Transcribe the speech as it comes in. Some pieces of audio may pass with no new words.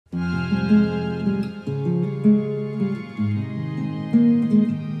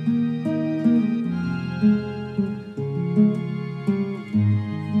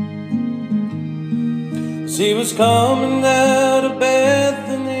He was coming out of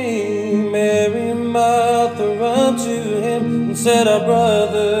Bethany, Mary and Martha run to him and said, "Our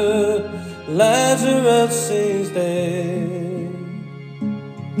brother Lazarus is dead."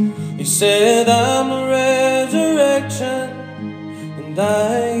 He said, "I'm the resurrection, and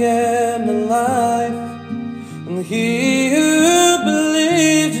I am the life, and he who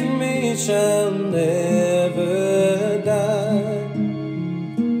believes in me shall never die."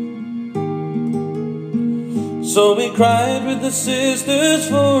 So we cried with the sisters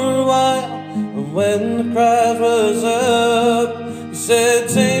for a while, and when the crowd was up, he said,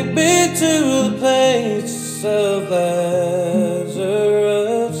 "Take me to the place of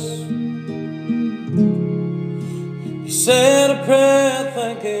Lazarus." He said a prayer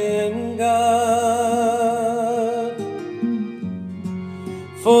thanking God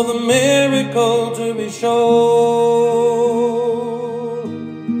for the miracle to be shown.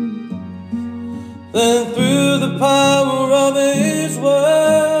 Then through the power of his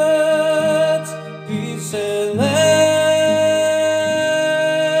words, he said, "Lazarus,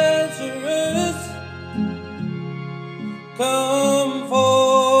 come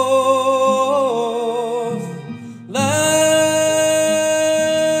forth." Lazarus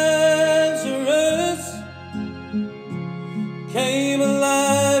came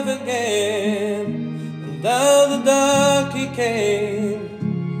alive again, and out of the dark he came,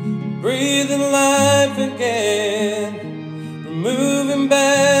 breathing life again, removing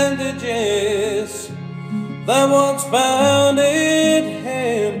bandages that once bounded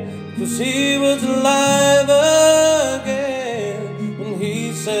him, 'cause he was alive again when he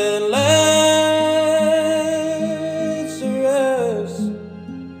said, "Lazarus,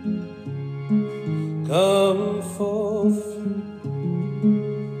 come forth."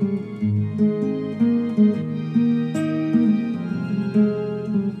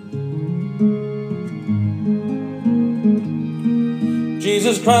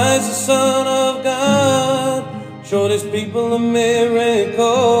 Jesus Christ, the Son of God, showed his people a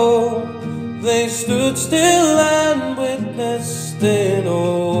miracle. They stood still and witnessed in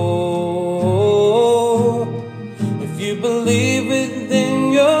awe. If you believe within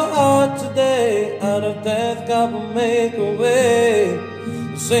your heart today, out of death God will make a way,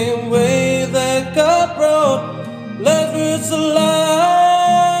 the same way that God brought Lazarus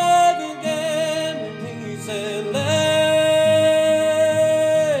alive again when he said, "Lazarus,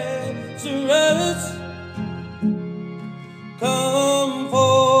 come forth."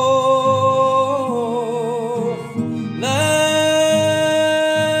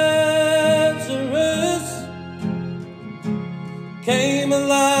 Lazarus came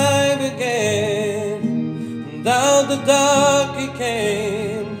alive again, and out the dark he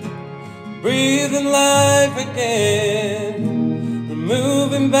came, breathing life again,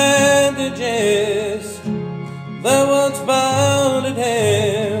 removing bandages that once bounded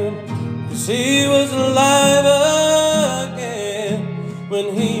him, 'cause he was alive again when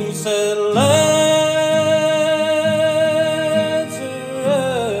he said, "Lazarus,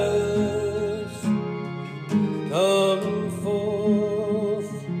 come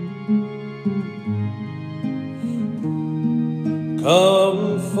forth." Come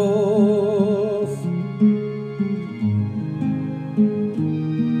forth.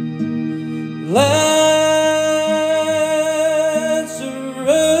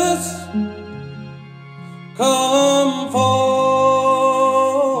 Lazarus, come forth.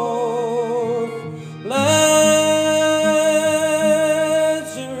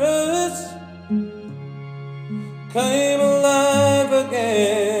 Lazarus came alive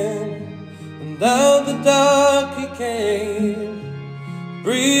again, and out the dark he came,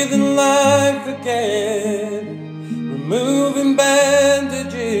 breathing life again, removing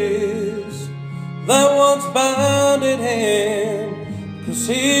bandages that once bounded him, 'cause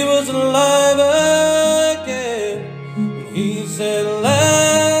he was alive again. And he said,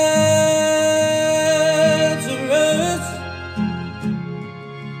 "Lazarus,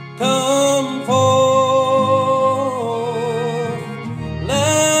 come forth."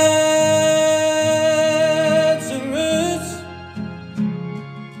 Lazarus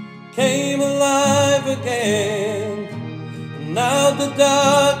came alive again, and out the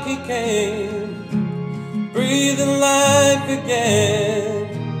dark he came, breathing life again,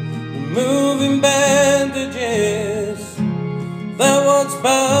 removing bandages that once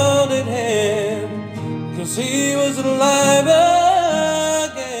bounded him, 'cause he was alive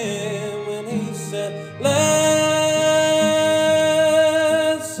again when he said, "Lazarus,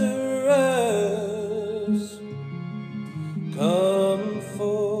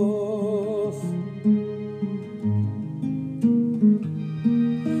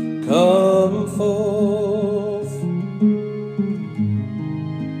 forth.